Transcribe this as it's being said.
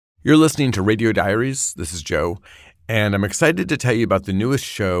You're listening to Radio Diaries. This is Joe, and I'm excited to tell you about the newest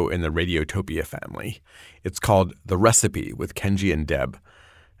show in the Radiotopia family. It's called The Recipe with Kenji and Deb.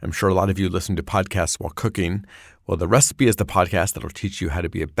 I'm sure a lot of you listen to podcasts while cooking. Well, The Recipe is the podcast that'll teach you how to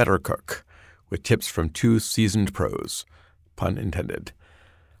be a better cook with tips from two seasoned pros, pun intended.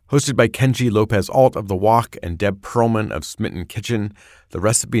 Hosted by Kenji Lopez-Alt of The Walk and Deb Perlman of Smitten Kitchen, The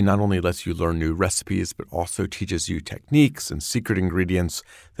Recipe not only lets you learn new recipes, but also teaches you techniques and secret ingredients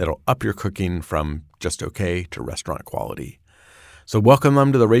that'll up your cooking from just okay to restaurant quality. So welcome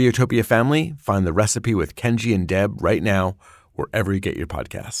them to the Radiotopia family. Find The Recipe with Kenji and Deb right now, wherever you get your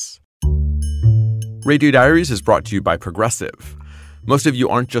podcasts. Radio Diaries is brought to you by Progressive. Most of you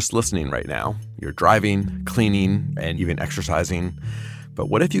aren't just listening right now. You're driving, cleaning, and even exercising. But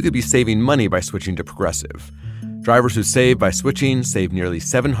what if you could be saving money by switching to Progressive? Drivers who save by switching save nearly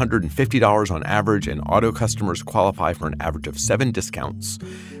 $750 on average, and auto customers qualify for an average of 7 discounts.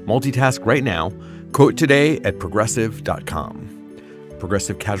 Multitask right now. Quote today at Progressive.com.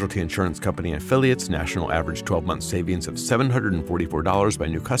 Progressive Casualty Insurance Company and affiliates. National average 12-month savings of $744 by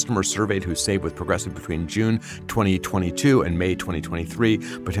new customers surveyed who saved with Progressive between June 2022 and May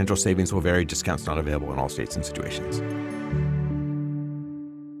 2023. Potential savings will vary. Discounts not available in all states and situations.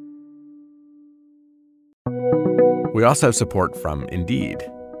 We also have support from Indeed.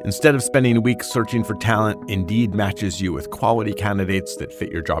 Instead of spending weeks searching for talent, Indeed matches you with quality candidates that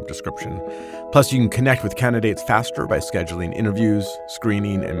fit your job description. Plus, you can connect with candidates faster by scheduling interviews,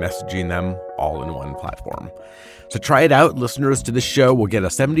 screening, and messaging them all in one platform. So try it out. Listeners to this show will get a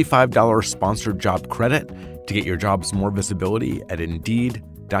 $75 sponsored job credit to get your jobs more visibility at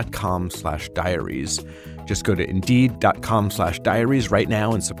Indeed.com/diaries. Just go to Indeed.com/diaries right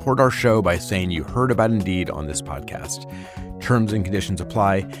now and support our show by saying you heard about Indeed on this podcast. Terms and conditions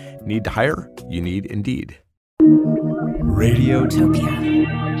apply. Need to hire? You need Indeed. Radiotopia.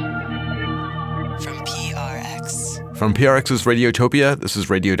 From PRX. From PRX's Radiotopia, this is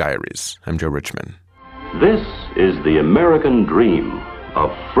Radio Diaries. I'm Joe Richman. This is the American dream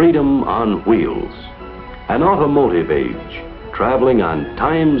of freedom on wheels. An automotive age, traveling on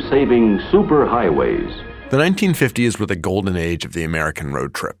time-saving superhighways. The 1950s were the golden age of the American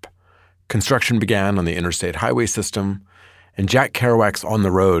road trip. Construction began on the interstate highway system, and Jack Kerouac's On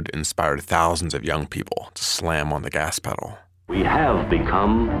the Road inspired thousands of young people to slam on the gas pedal. We have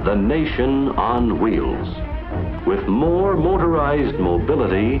become the nation on wheels, with more motorized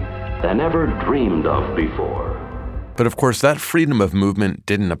mobility than ever dreamed of before. But of course, that freedom of movement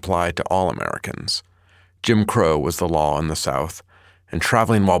didn't apply to all Americans. Jim Crow was the law in the South, and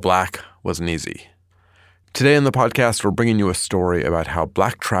traveling while black wasn't easy. Today on the podcast, we're bringing you a story about how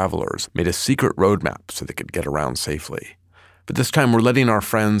black travelers made a secret roadmap so they could get around safely. But this time, we're letting our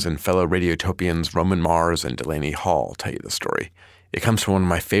friends and fellow Radiotopians Roman Mars and Delaney Hall tell you the story. It comes from one of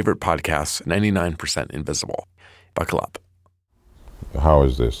my favorite podcasts, 99% Invisible. Buckle up. How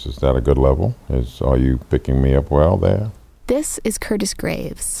is this? Is that a good level? Are you picking me up well there? This is Curtis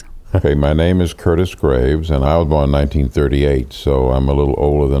Graves. Okay, my name is Curtis Graves, and I was born in 1938, so I'm a little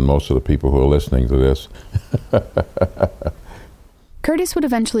older than most of the people who are listening to this. Curtis would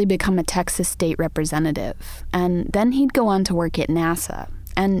eventually become a Texas state representative, and then he'd go on to work at NASA,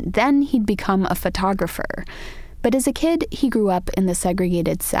 and then he'd become a photographer. But as a kid, he grew up in the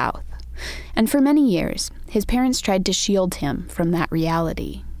segregated South. And for many years, his parents tried to shield him from that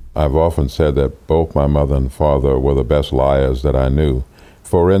reality. I've often said that both my mother and father were the best liars that I knew.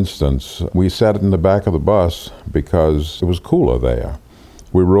 For instance, we sat in the back of the bus because it was cooler there.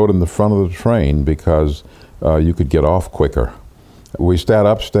 We rode in the front of the train because you could get off quicker. We sat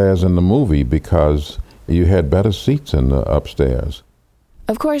upstairs in the movie because you had better seats in the upstairs.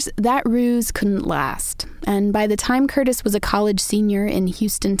 Of course, that ruse couldn't last. And by the time Curtis was a college senior in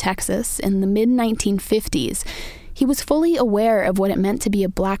Houston, Texas, in the mid-1950s, he was fully aware of what it meant to be a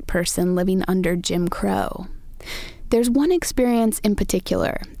black person living under Jim Crow. There's one experience in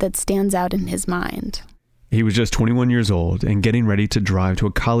particular that stands out in his mind. He was just 21 years old and getting ready to drive to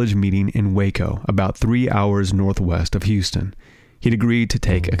a college meeting in Waco, about 3 hours northwest of Houston. He'd agreed to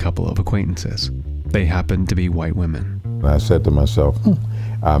take a couple of acquaintances. They happened to be white women. I said to myself,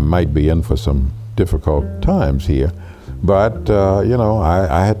 I might be in for some difficult times here, but,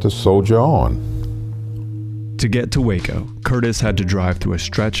 I had to soldier on. To get to Waco, Curtis had to drive through a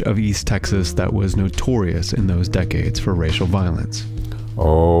stretch of East Texas that was notorious in those decades for racial violence.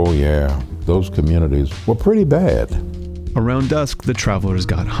 Oh, yeah. Those communities were pretty bad. Around dusk, the travelers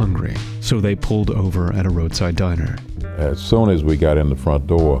got hungry, so they pulled over at a roadside diner. As soon as we got in the front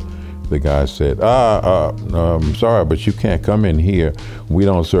door, the guy said, sorry, but you can't come in here. We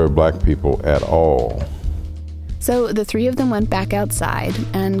don't serve black people at all. So the three of them went back outside,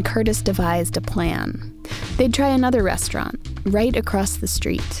 and Curtis devised a plan. They'd try another restaurant right across the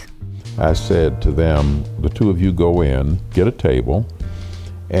street. I said to them, the two of you go in, get a table,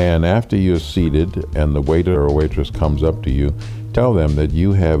 and after you're seated and the waiter or waitress comes up to you, tell them that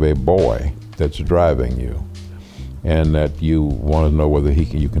you have a boy that's driving you and that you want to know whether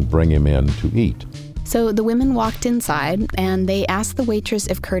you can bring him in to eat. So the women walked inside, and they asked the waitress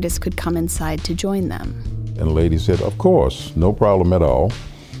if Curtis could come inside to join them. And the lady said, of course, no problem at all.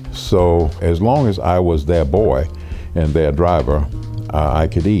 So as long as I was their boy and their driver, I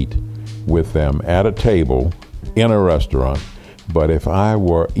could eat with them at a table in a restaurant. But if I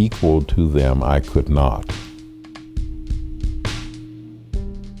were equal to them, I could not.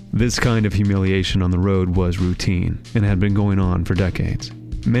 This kind of humiliation on the road was routine and had been going on for decades.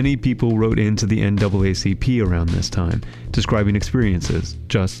 Many people wrote into the NAACP around this time, describing experiences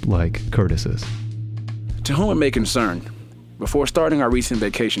just like Curtis's. To whom it may concern, before starting our recent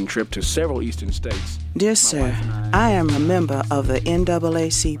vacation trip to several eastern states... Dear sir, I am a member of the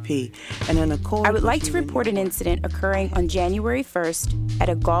NAACP, and in accordance... I would like to report an incident occurring on January 1st at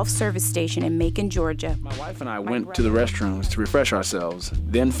a golf service station in Macon, Georgia. My wife and I went to the restrooms to refresh ourselves,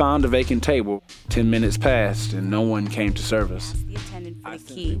 then found a vacant table. 10 minutes passed, and no one came to serve us. The attendant for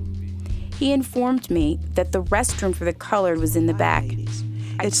the key. He informed me that the restroom for the colored was in the back.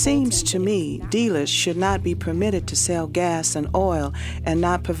 It seems to me dealers should not be permitted to sell gas and oil and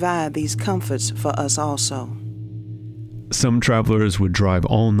not provide these comforts for us also. Some travelers would drive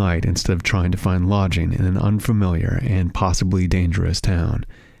all night instead of trying to find lodging in an unfamiliar and possibly dangerous town.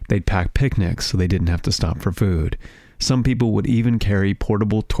 They'd pack picnics so they didn't have to stop for food. Some people would even carry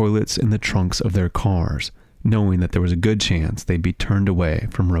portable toilets in the trunks of their cars, knowing that there was a good chance they'd be turned away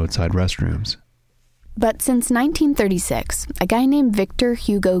from roadside restrooms. But since 1936, a guy named Victor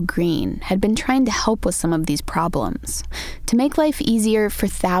Hugo Green had been trying to help with some of these problems, to make life easier for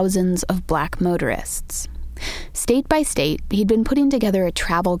thousands of black motorists. State by state, he'd been putting together a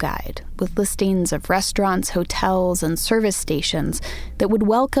travel guide with listings of restaurants, hotels, and service stations that would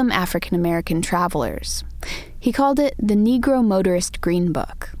welcome African American travelers. He called it the Negro Motorist Green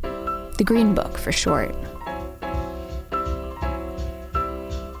Book. The Green Book for short.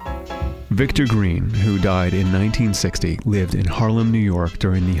 Victor Green, who died in 1960, lived in Harlem, New York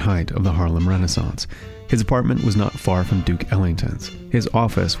during the height of the Harlem Renaissance. His apartment was not far from Duke Ellington's. His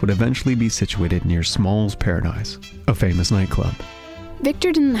office would eventually be situated near Small's Paradise, a famous nightclub.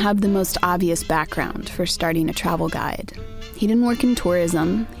 Victor didn't have the most obvious background for starting a travel guide. He didn't work in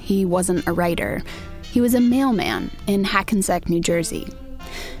tourism. He wasn't a writer. He was a mailman in Hackensack, New Jersey.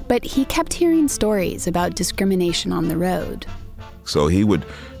 But he kept hearing stories about discrimination on the road. So he would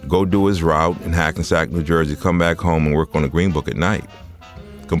go do his route in Hackensack, New Jersey, come back home and work on the Green Book at night,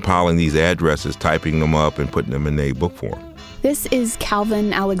 compiling these addresses, typing them up, and putting them in a book form. This is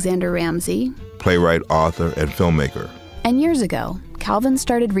Calvin Alexander Ramsey, playwright, author, and filmmaker. And years ago, Calvin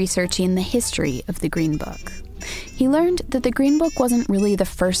started researching the history of the Green Book. He learned that the Green Book wasn't really the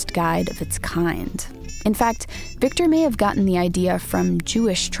first guide of its kind. In fact, Victor may have gotten the idea from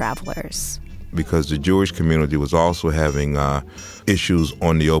Jewish travelers. Because the Jewish community was also having issues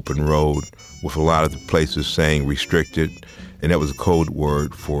on the open road, with a lot of the places saying restricted, and that was a code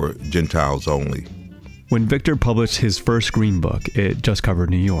word for Gentiles only. When Victor published his first Green Book, it just covered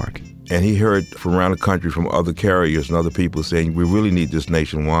New York. And he heard from around the country from other carriers and other people saying, we really need this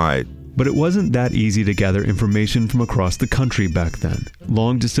nationwide. But it wasn't that easy to gather information from across the country back then.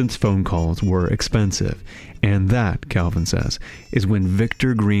 Long-distance phone calls were expensive. And that, Calvin says, is when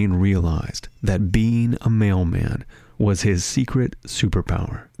Victor Green realized that being a mailman was his secret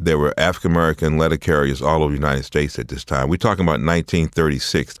superpower. There were African-American letter carriers all over the United States at this time. We're talking about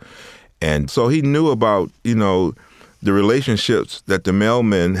 1936. And so he knew about, the relationships that the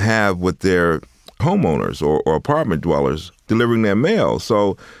mailmen have with their homeowners or apartment dwellers delivering their mail.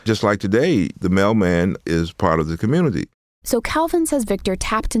 So just like today, the mailman is part of the community. So Calvin says Victor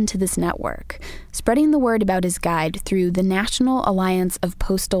tapped into this network, spreading the word about his guide through the National Alliance of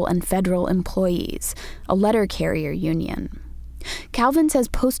Postal and Federal Employees, a letter carrier union. Calvin says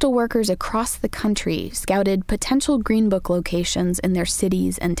postal workers across the country scouted potential Green Book locations in their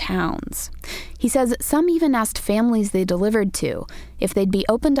cities and towns. He says some even asked families they delivered to if they'd be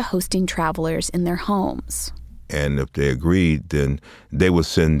open to hosting travelers in their homes. And if they agreed, then they would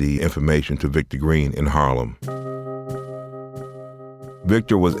send the information to Victor Green in Harlem.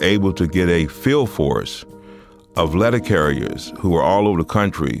 Victor was able to get a field force of letter carriers who were all over the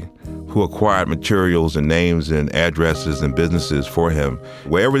country who acquired materials and names and addresses and businesses for him.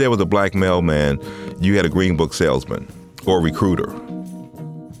 Wherever there was a black mailman, you had a Green Book salesman or recruiter.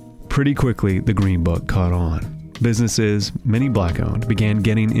 Pretty quickly, the Green Book caught on. Businesses, many Black-owned, began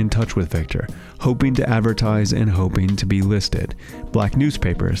getting in touch with Victor, hoping to advertise and hoping to be listed. Black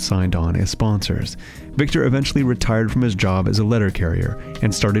newspapers signed on as sponsors. Victor eventually retired from his job as a letter carrier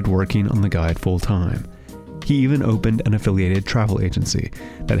and started working on the guide full-time. He even opened an affiliated travel agency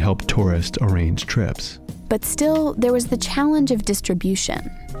that helped tourists arrange trips. But still, there was the challenge of distribution.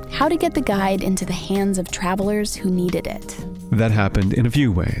 How to get the guide into the hands of travelers who needed it. That happened in a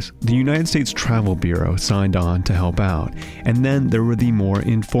few ways. The United States Travel Bureau signed on to help out, and then there were the more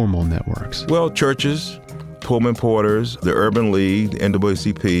informal networks. Well, churches, Pullman Porters, the Urban League, the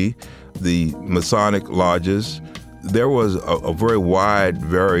NAACP, the Masonic lodges. There was a very wide,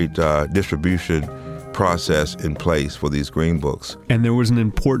 varied distribution process in place for these green books. And there was an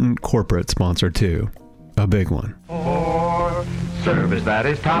important corporate sponsor too, a big one. For service that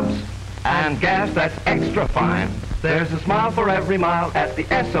is tops and gas that's extra fine, there's a smile for every mile at the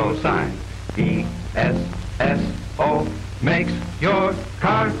Esso sign. E-S-S-O makes your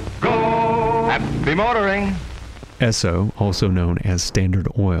car go. Happy motoring. Esso, also known as Standard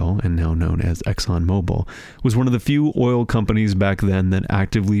Oil and now known as ExxonMobil, was one of the few oil companies back then that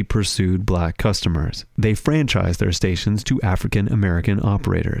actively pursued Black customers. They franchised their stations to African American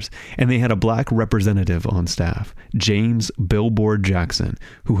operators, and they had a Black representative on staff, James Billboard Jackson,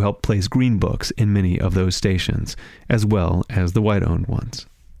 who helped place green books in many of those stations, as well as the white-owned ones.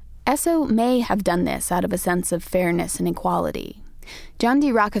 Esso may have done this out of a sense of fairness and equality. John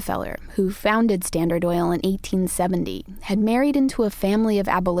D. Rockefeller, who founded Standard Oil in 1870, had married into a family of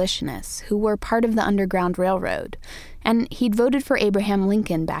abolitionists who were part of the Underground Railroad, and he'd voted for Abraham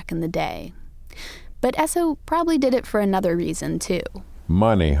Lincoln back in the day. But Esso probably did it for another reason, too.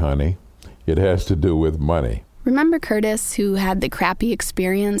 Money, honey. It has to do with money. Remember Curtis, who had the crappy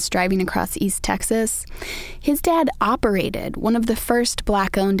experience driving across East Texas? His dad operated one of the first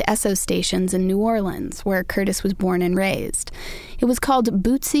Black-owned Esso stations in New Orleans, where Curtis was born and raised. It was called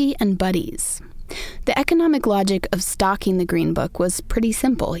Bootsy and Buddies. The economic logic of stocking the Green Book was pretty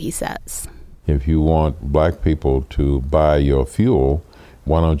simple, he says. If you want Black people to buy your fuel,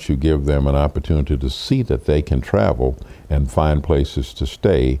 why don't you give them an opportunity to see that they can travel and find places to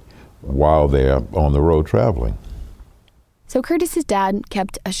stay while they're on the road traveling. So Curtis's dad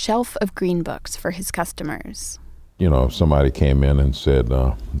kept a shelf of green books for his customers. You know, if somebody came in and said,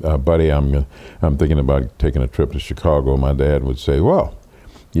 buddy, I'm thinking about taking a trip to Chicago, my dad would say, well,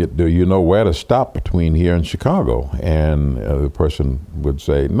 do you know where to stop between here and Chicago? And the person would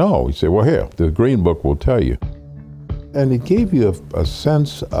say, no. He'd say, well, here, the green book will tell you. And it gave you a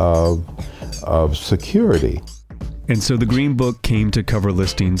sense of security. And so the Green Book came to cover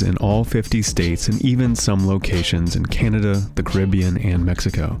listings in all 50 states and even some locations in Canada, the Caribbean, and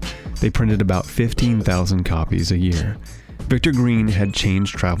Mexico. They printed about 15,000 copies a year. Victor Green had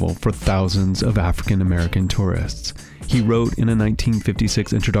changed travel for thousands of African American tourists. He wrote in a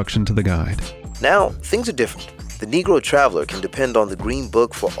 1956 introduction to the guide. Now, things are different. The Negro traveler can depend on the Green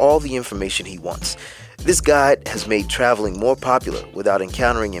Book for all the information he wants. This guide has made traveling more popular without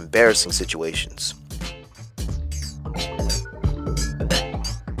encountering embarrassing situations.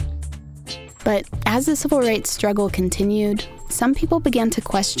 But as the civil rights struggle continued, some people began to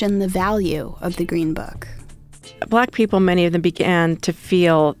question the value of the Green Book. Black people, many of them began to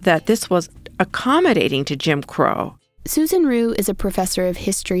feel that this was accommodating to Jim Crow. Susan Rue is a professor of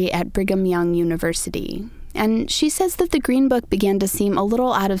history at Brigham Young University, and she says that the Green Book began to seem a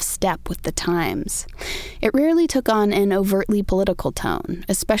little out of step with the times. It rarely took on an overtly political tone,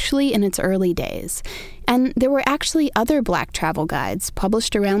 especially in its early days, and there were actually other Black travel guides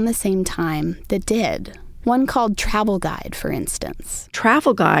published around the same time that did. One called Travel Guide, for instance.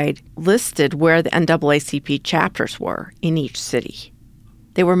 Travel Guide listed where the NAACP chapters were in each city.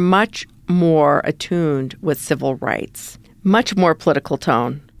 They were much more attuned with civil rights, much more political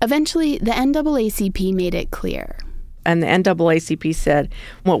tone. Eventually, the NAACP made it clear. And the NAACP said,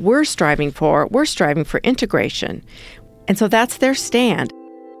 what we're striving for integration. And so that's their stand.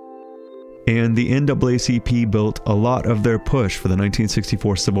 And the NAACP built a lot of their push for the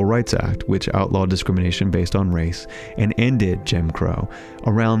 1964 Civil Rights Act, which outlawed discrimination based on race and ended Jim Crow,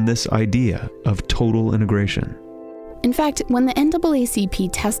 around this idea of total integration. In fact, when the NAACP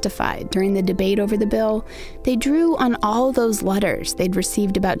testified during the debate over the bill, they drew on all those letters they'd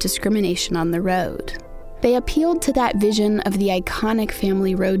received about discrimination on the road. They appealed to that vision of the iconic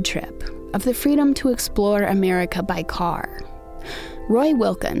family road trip, of the freedom to explore America by car. Roy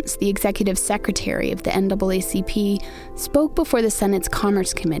Wilkins, the executive secretary of the NAACP, spoke before the Senate's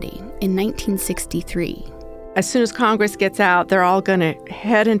Commerce Committee in 1963. As soon as Congress gets out, they're all going to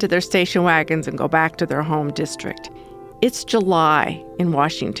head into their station wagons and go back to their home district. It's July in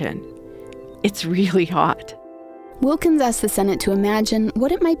Washington. It's really hot. Wilkins asked the Senate to imagine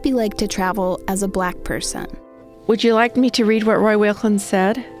what it might be like to travel as a Black person. Would you like me to read what Roy Wilkins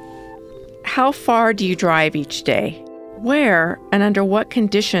said? How far do you drive each day? Where and under what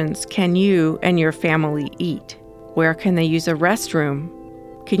conditions can you and your family eat? Where can they use a restroom?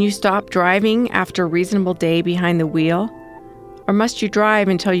 Can you stop driving after a reasonable day behind the wheel? Or must you drive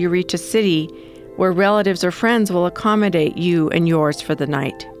until you reach a city where relatives or friends will accommodate you and yours for the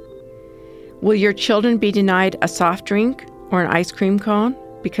night? Will your children be denied a soft drink or an ice cream cone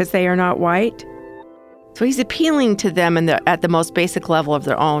because they are not white? So he's appealing to them at the most basic level of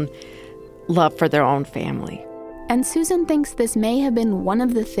their own love for their own family. And Susan thinks this may have been one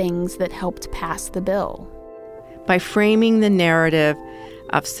of the things that helped pass the bill. By framing the narrative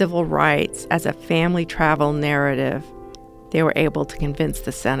of civil rights as a family travel narrative, they were able to convince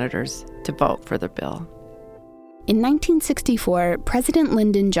the senators to vote for the bill. In 1964, President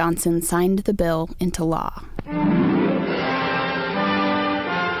Lyndon Johnson signed the bill into law.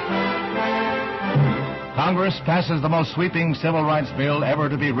 Congress passes the most sweeping civil rights bill ever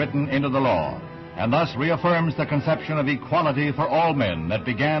to be written into the law, and thus reaffirms the conception of equality for all men that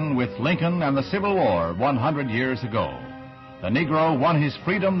began with Lincoln and the Civil War 100 years ago. The Negro won his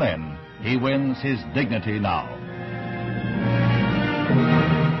freedom then. He wins his dignity now.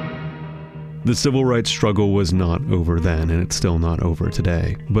 The civil rights struggle was not over then, and it's still not over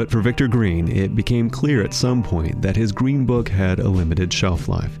today. But for Victor Green, it became clear at some point that his Green Book had a limited shelf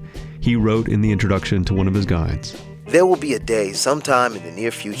life. He wrote in the introduction to one of his guides, "There will be a day sometime in the near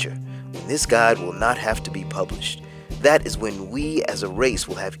future when this guide will not have to be published. That is when we as a race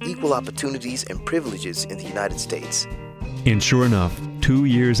will have equal opportunities and privileges in the United States." And sure enough, 2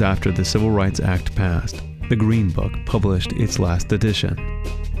 years after the Civil Rights Act passed, the Green Book published its last edition.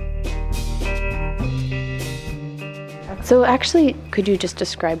 So actually, could you just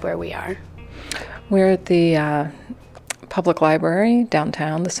describe where we are? We're at the Public Library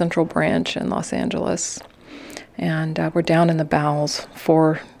downtown, the Central Branch in Los Angeles. And we're down in the bowels,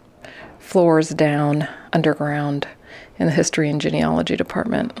 4 floors down, underground, in the History and Genealogy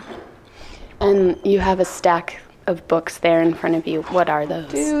Department. And you have a stack of books there in front of you. What are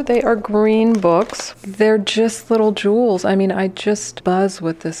those? They are green books. They're just little jewels. I mean, I just buzz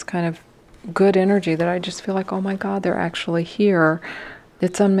with this kind of good energy that I just feel like, oh my God, they're actually here.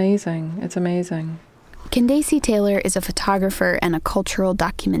 It's amazing. It's amazing. Candace Taylor is a photographer and a cultural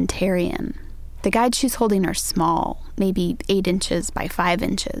documentarian. The guides she's holding are small, maybe 8 inches by 5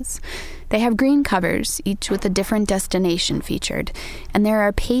 inches. They have green covers, each with a different destination featured, and there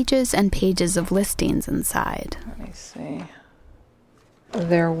are pages and pages of listings inside. Let me see.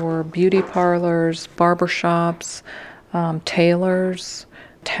 There were beauty parlors, barbershops, tailors,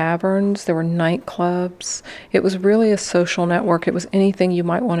 taverns, there were nightclubs. It was really a social network. It was anything you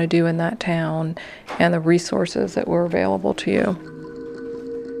might want to do in that town and the resources that were available to you.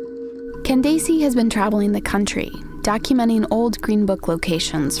 Candace has been traveling the country, documenting old Green Book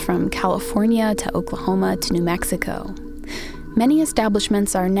locations from California to Oklahoma to New Mexico. Many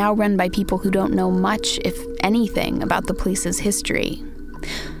establishments are now run by people who don't know much, if anything, about the place's history.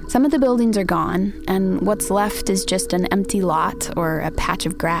 Some of the buildings are gone, and what's left is just an empty lot or a patch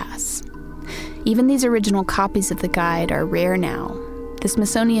of grass. Even these original copies of the guide are rare now. The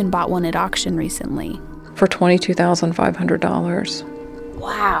Smithsonian bought one at auction recently. For $22,500.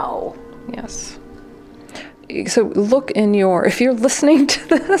 Wow. Yes. So look in if you're listening to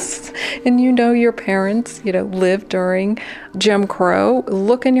this and you know your parents, lived during Jim Crow,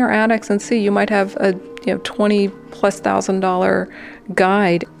 look in your attics and see. You might have a $20,000+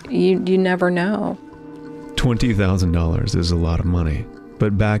 guide. You never know. $20,000 is a lot of money.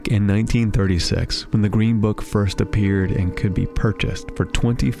 But back in 1936, when the Green Book first appeared and could be purchased for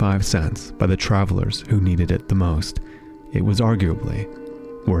 25 cents by the travelers who needed it the most, it was arguably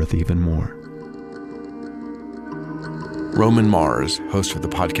worth even more. Roman Mars, host of the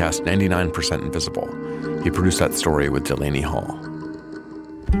podcast 99% Invisible. He produced that story with Delaney Hall.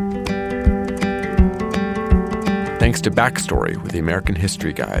 Thanks to Backstory with the American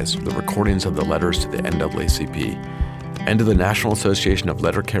History Guys, the recordings of the letters to the NAACP, and to the National Association of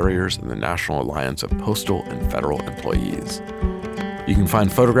Letter Carriers and the National Alliance of Postal and Federal Employees. You can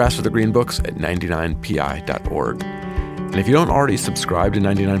find photographs of the Green Books at 99pi.org. And if you don't already subscribe to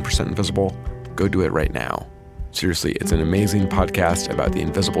 99% Invisible, go do it right now. Seriously, it's an amazing podcast about the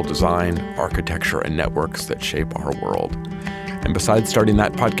invisible design, architecture, and networks that shape our world. And besides starting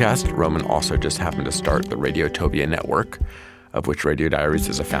that podcast, Roman also just happened to start the Radiotopia Network, of which Radio Diaries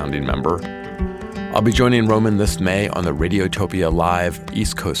is a founding member. I'll be joining Roman this May on the Radiotopia Live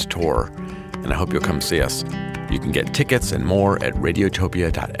East Coast Tour, and I hope you'll come see us. You can get tickets and more at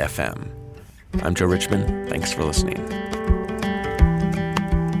radiotopia.fm. I'm Joe Richman. Thanks for listening.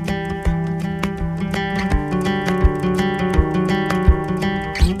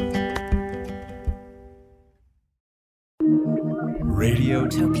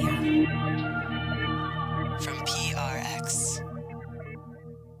 Radiotopia.